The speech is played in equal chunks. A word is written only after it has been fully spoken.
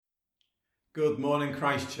Good morning,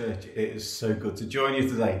 Christchurch. It is so good to join you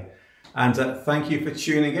today. And thank you for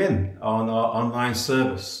tuning in on our online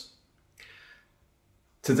service.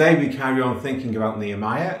 Today we carry on thinking about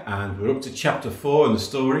Nehemiah, and we're up to chapter 4 in the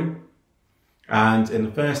story. And in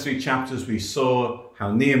the first 3 chapters we saw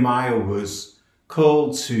how Nehemiah was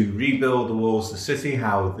called to rebuild the walls of the city,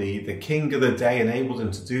 how the king of the day enabled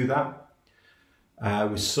him to do that.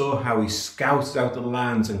 We saw how he scouted out the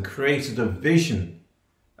lands and created a vision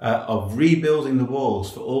of rebuilding the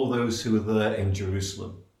walls for all those who were there in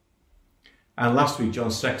Jerusalem. And last week, John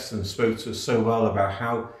Sexton spoke to us so well about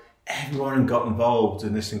how everyone got involved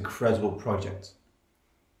in this incredible project.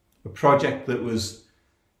 A project that was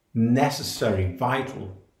necessary,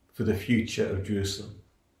 vital for the future of Jerusalem.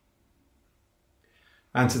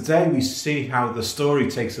 And today we see how the story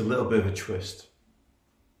takes a little bit of a twist.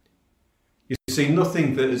 You see,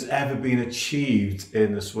 nothing that has ever been achieved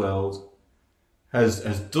in this world has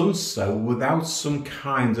done so without some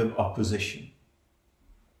kind of opposition.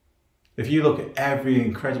 If you look at every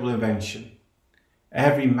incredible invention,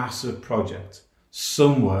 every massive project,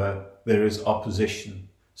 somewhere there is opposition,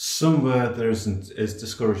 somewhere there is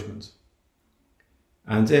discouragement.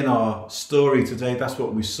 And in our story today, that's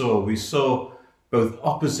what we saw. We saw both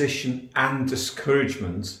opposition and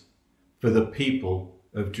discouragement for the people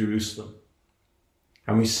of Jerusalem.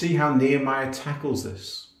 And we see how Nehemiah tackles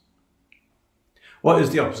this. What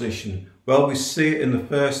is the opposition? Well, we see it in the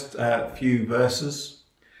first few verses.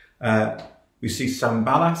 We see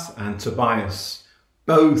Sanballat and Tobias,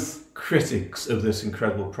 both critics of this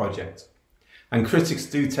incredible project. And critics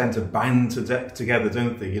do tend to band together,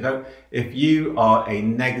 don't they? You know, if you are a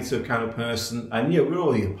negative kind of person, and we're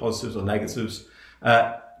all either positives or negatives,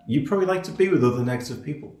 you probably like to be with other negative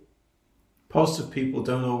people. Positive people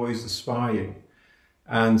don't always inspire you.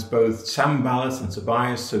 And both Sanballat and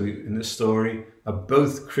Tobias, so in this story, are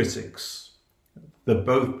both critics. They're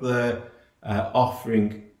both there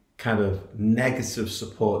offering kind of negative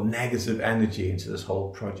support, negative energy into this whole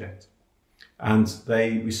project. And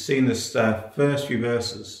we see in this first few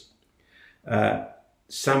verses,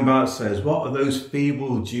 Sanballat says, "What are those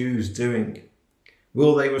feeble Jews doing?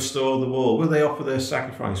 Will they restore the wall? Will they offer their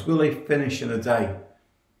sacrifice? Will they finish in a day?"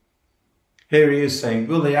 Here he is saying,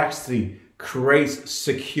 will they actually create a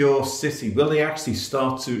secure city? Will they actually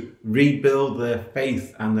start to rebuild their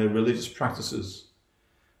faith and their religious practices?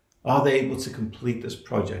 Are they able to complete this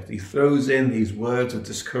project? He throws in these words of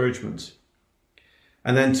discouragement.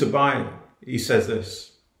 And then Tobiah, he says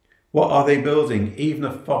this, "What are they building? Even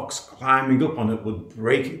a fox climbing up on it would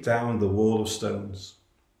break it down the wall of stones."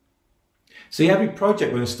 See, every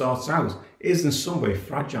project when it starts out is in some way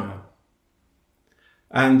fragile.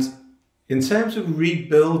 And in terms of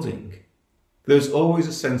rebuilding, there's always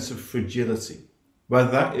a sense of fragility,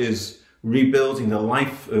 whether that is rebuilding the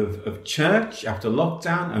life of church after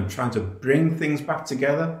lockdown and trying to bring things back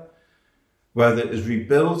together, whether it is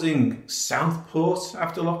rebuilding Southport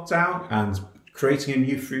after lockdown and creating a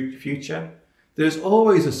new future. There's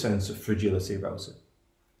always a sense of fragility about it.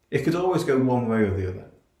 It could always go one way or the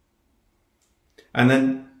other. And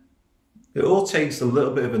then it all takes a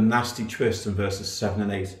little bit of a nasty twist in verses 7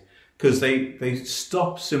 and 8. Because they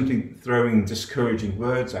stop simply throwing discouraging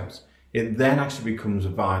words out. It then actually becomes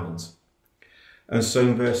violent. And so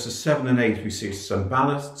in verses 7 and 8, we see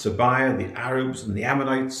Sanballat, Tobiah, the Arabs and the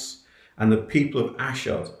Ammonites, and the people of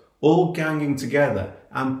Ashdod all ganging together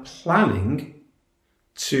and planning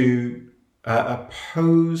to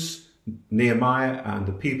oppose Nehemiah and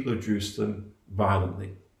the people of Jerusalem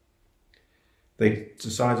violently. They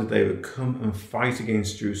decided they would come and fight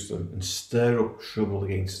against Jerusalem and stir up trouble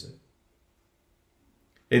against it.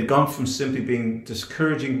 It had gone from simply being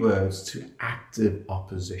discouraging words to active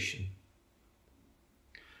opposition.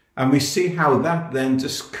 And we see how that then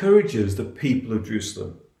discourages the people of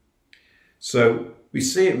Jerusalem. So we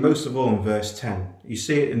see it most of all in verse 10. You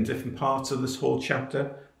see it in different parts of this whole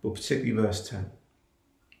chapter, but particularly verse 10.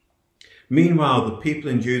 "Meanwhile, the people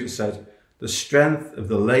in Judah said, 'The strength of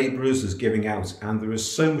the labourers is giving out, and there is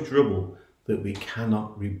so much rubble that we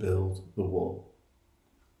cannot rebuild the wall.'"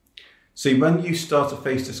 See, when you start to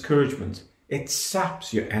face discouragement, it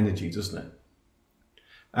saps your energy, doesn't it?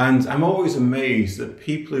 And I'm always amazed at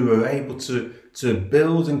people who are able to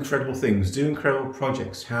build incredible things, do incredible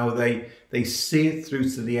projects, how they see it through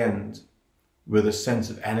to the end with a sense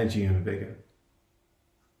of energy and vigour.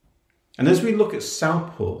 And as we look at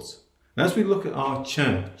Southport, and as we look at our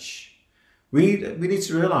church, we need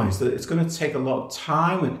to realise that it's going to take a lot of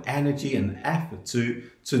time and energy and effort to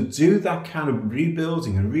do that kind of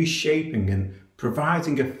rebuilding and reshaping and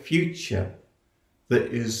providing a future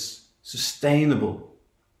that is sustainable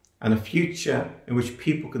and a future in which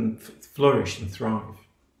people can flourish and thrive.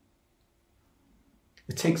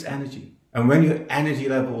 It takes energy. And when your energy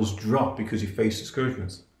levels drop because you face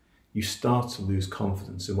discouragement, you start to lose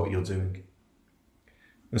confidence in what you're doing.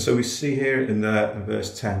 And so we see here in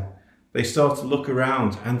verse 10, they start to look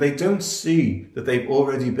around and they don't see that they've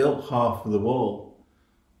already built half of the wall.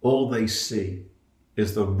 All they see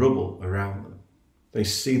is the rubble around them. They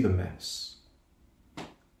see the mess.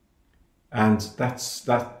 And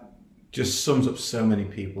that just sums up so many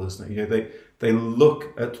people, isn't it? They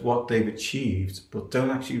look at what they've achieved, but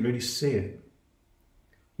don't actually really see it.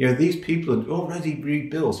 These people had already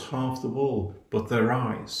rebuilt half the wall, but their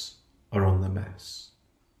eyes are on the mess.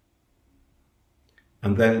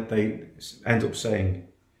 And then they end up saying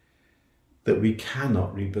that we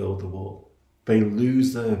cannot rebuild the wall. They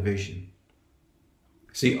lose their vision.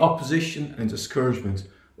 See, opposition and discouragement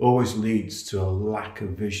always leads to a lack of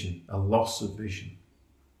vision, a loss of vision.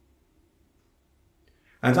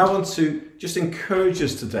 And I want to just encourage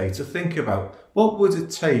us today to think about what would it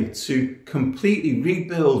take to completely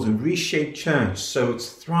rebuild and reshape church so it's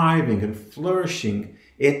thriving and flourishing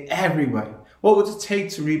in every way. What would it take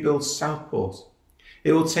to rebuild Southport?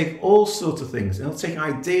 It will take all sorts of things. It'll take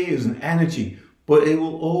ideas and energy, but it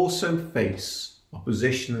will also face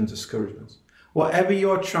opposition and discouragement. Whatever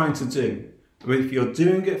you're trying to do, if you're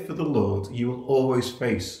doing it for the Lord, you will always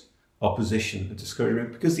face opposition and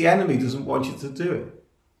discouragement because the enemy doesn't want you to do it.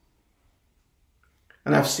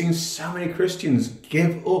 And I've seen so many Christians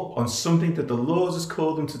give up on something that the Lord has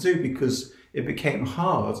called them to do because it became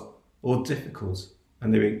hard or difficult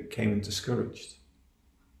and they became discouraged.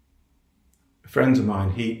 A friend of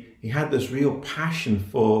mine, he had this real passion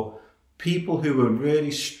for people who were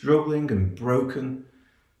really struggling and broken,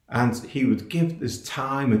 and he would give this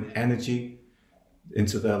time and energy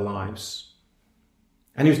into their lives.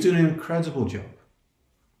 And he was doing an incredible job.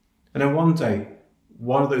 And then one day,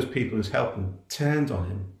 one of those people who was helping turned on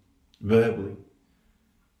him verbally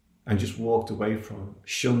and just walked away from him,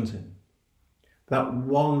 shunned him. That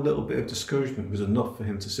one little bit of discouragement was enough for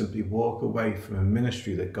him to simply walk away from a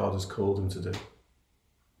ministry that God has called him to do.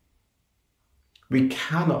 We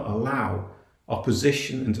cannot allow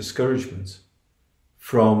opposition and discouragement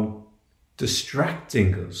from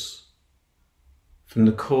distracting us from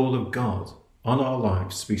the call of God on our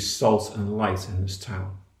lives to be salt and light in this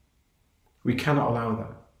town. We cannot allow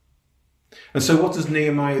that. And so what does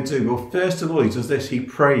Nehemiah do? Well, first of all, he does this. He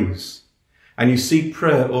prays. And you see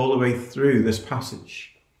prayer all the way through this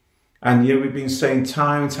passage. And we've been saying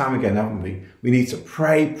time and time again, haven't we? We need to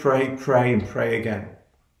pray, pray, pray, and pray again.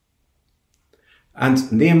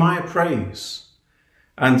 And Nehemiah prays.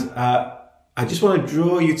 And I just want to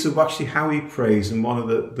draw you to actually how he prays in one of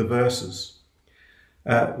the verses.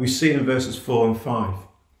 We see in verses 4 and 5.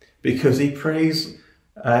 Because he prays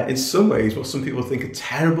in some ways what some people think a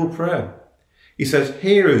terrible prayer. He says,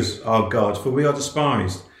 "Hear us, our God, for we are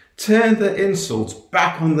despised. Turn their insults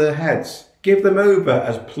back on their heads. Give them over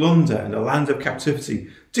as plunder in a land of captivity.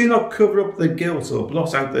 Do not cover up their guilt or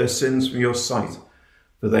blot out their sins from your sight,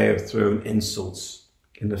 for they have thrown insults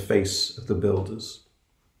in the face of the builders."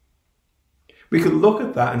 We could look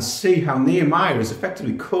at that and see how Nehemiah is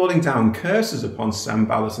effectively calling down curses upon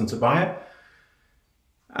Sanballat and Tobiah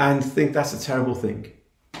and think that's a terrible thing.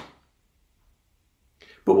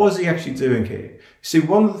 But what is he actually doing here? See,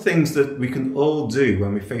 one of the things that we can all do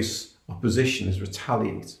when we face opposition is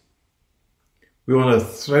retaliate. We want to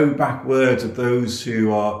throw back words at those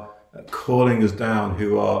who are calling us down,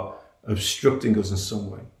 who are obstructing us in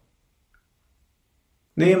some way.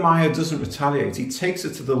 Nehemiah doesn't retaliate. He takes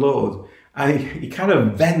it to the Lord and he kind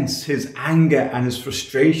of vents his anger and his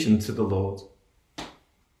frustration to the Lord.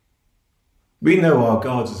 We know our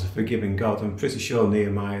God is a forgiving God. I'm pretty sure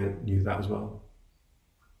Nehemiah knew that as well.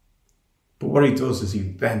 But what he does is he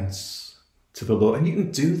vents to the Lord. And you can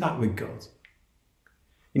do that with God.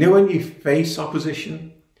 When you face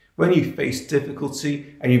opposition, when you face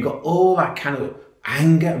difficulty, and you've got all that kind of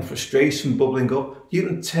anger and frustration bubbling up, you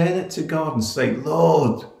can turn it to God and say,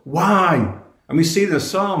 "Lord, why?" And we see in the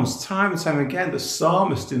Psalms time and time again, the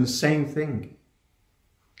psalmist doing the same thing.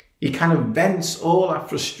 He kind of vents all that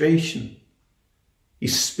frustration. He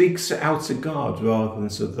speaks it out to God rather than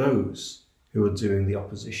to those who are doing the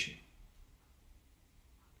opposition.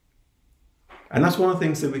 And that's one of the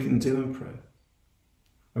things that we can do in prayer.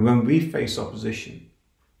 And when we face opposition,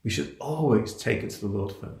 we should always take it to the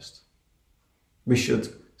Lord first. We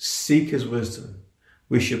should seek his wisdom.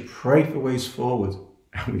 We should pray for ways forward,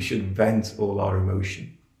 and we should vent all our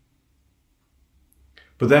emotion.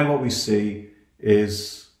 But then what we see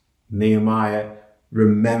is Nehemiah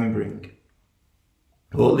remembering,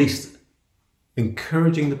 or at least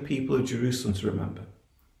encouraging the people of Jerusalem to remember.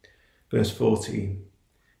 Verse 14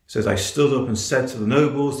 says, I stood up and said to the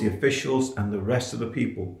nobles, the officials, and the rest of the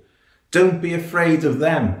people, don't be afraid of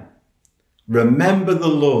them. Remember the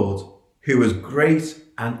Lord, who is great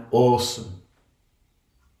and awesome.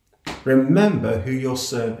 Remember who you're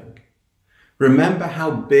serving. Remember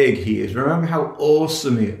how big he is. Remember how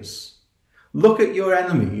awesome he is. Look at your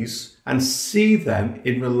enemies and see them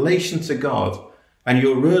in relation to God, and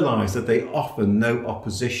you'll realize that they offer no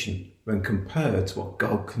opposition when compared to what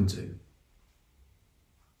God can do.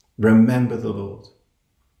 Remember the Lord.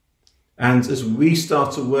 And as we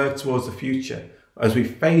start to work towards the future, as we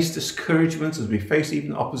face discouragement, as we face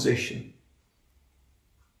even opposition,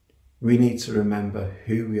 we need to remember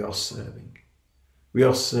who we are serving. We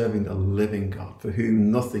are serving the living God, for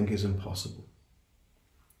whom nothing is impossible.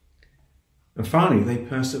 And finally, they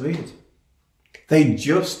persevered. They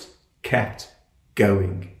just kept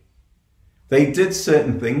going. They did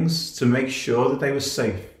certain things to make sure that they were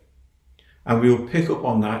safe. And we will pick up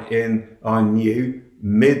on that in our new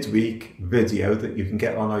midweek video that you can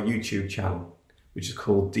get on our YouTube channel, which is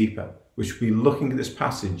called Deeper, which will be looking at this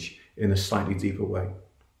passage in a slightly deeper way.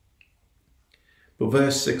 But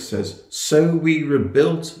verse 6 says, so we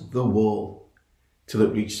rebuilt the wall till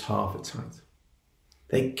it reached half its height.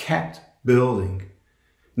 They kept building.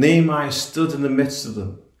 Nehemiah stood in the midst of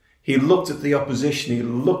them. He looked at the opposition, he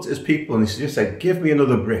looked at his people, and he just said, give me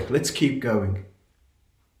another brick, let's keep going.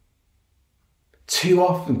 Too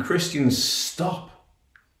often Christians stop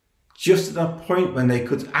just at that point when they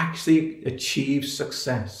could actually achieve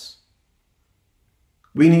success.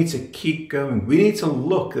 We need to keep going. We need to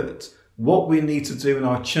look at what we need to do in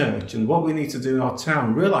our church and what we need to do in our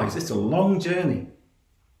town. Realize it's a long journey.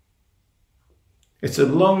 It's a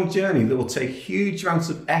long journey that will take huge amounts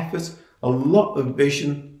of effort, a lot of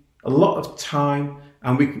vision, a lot of time,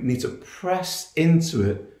 and we need to press into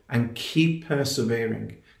it and keep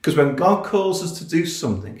persevering. Because when God calls us to do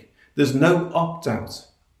something, there's no opt-out.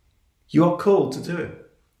 You are called to do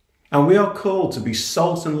it. And we are called to be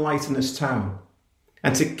salt and light in this town,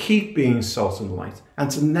 and to keep being salt and light, and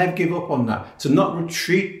to never give up on that, to not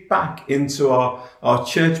retreat back into our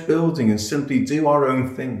church building and simply do our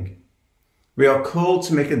own thing. We are called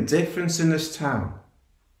to make a difference in this town,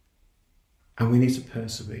 and we need to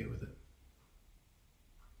persevere with it.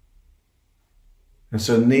 And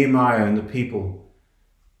so Nehemiah and the people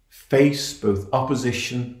face both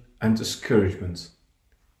opposition and discouragement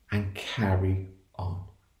and carry on.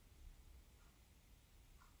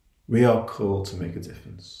 We are called to make a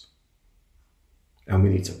difference. And we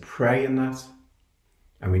need to pray in that,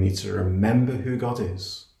 and we need to remember who God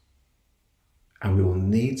is. And we will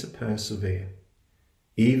need to persevere,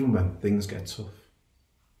 even when things get tough.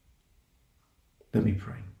 Let me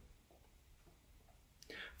pray.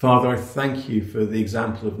 Father, I thank you for the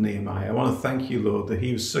example of Nehemiah. I want to thank you, Lord, that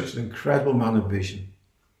he was such an incredible man of vision,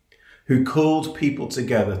 who called people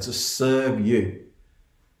together to serve you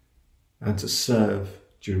and to serve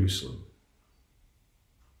Jerusalem.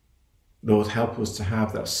 Lord, help us to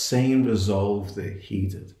have that same resolve that he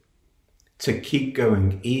did, to keep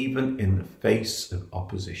going even in the face of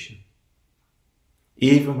opposition,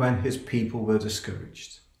 even when his people were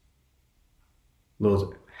discouraged.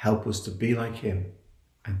 Lord, help us to be like him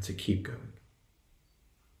and to keep going.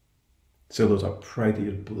 So, Lord, I pray that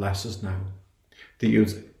you'd bless us now, that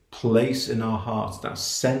you'd place in our hearts that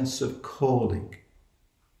sense of calling.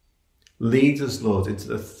 Lead us, Lord, into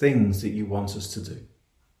the things that you want us to do,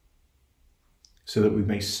 so that we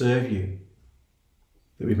may serve you,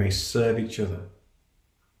 that we may serve each other,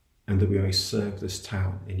 and that we may serve this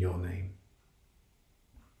town in your name.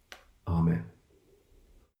 Amen.